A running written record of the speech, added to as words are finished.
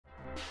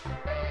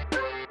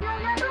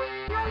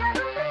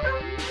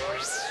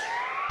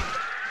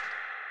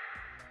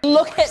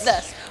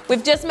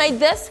We've just made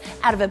this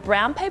out of a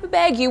brown paper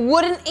bag. You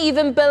wouldn't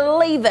even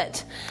believe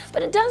it.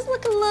 But it does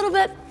look a little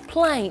bit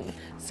plain.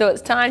 So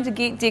it's time to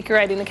get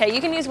decorating, okay?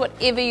 You can use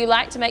whatever you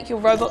like to make your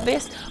robot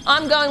vest.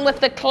 I'm going with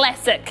the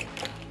classic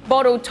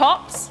bottle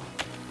tops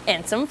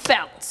and some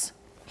felts.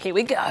 Here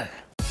we go.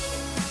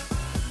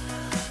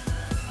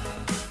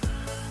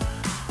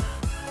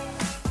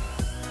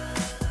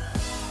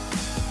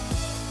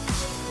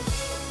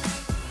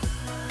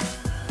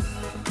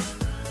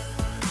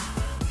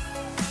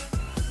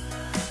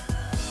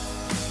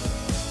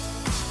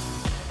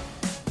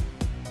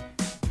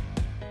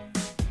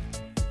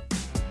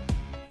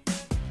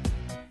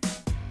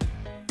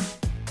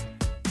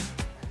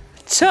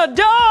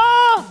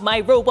 Ta-da! My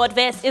robot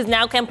vest is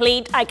now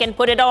complete. I can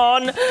put it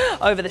on.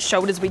 Over the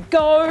shoulders we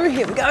go.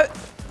 Here we go.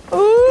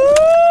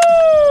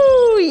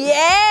 Ooh,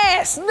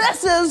 yes!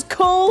 This is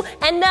cool.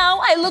 And now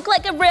I look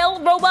like a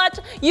real robot.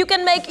 You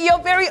can make your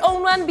very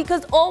own one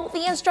because all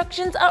the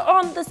instructions are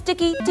on the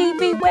Sticky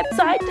TV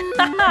website.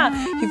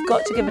 You've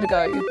got to give it a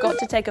go. You've got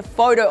to take a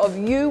photo of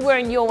you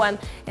wearing your one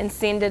and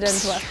send it in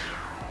to us.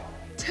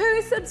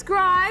 To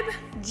subscribe,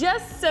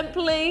 just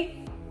simply...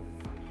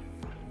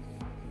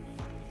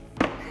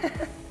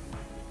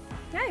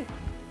 Okay.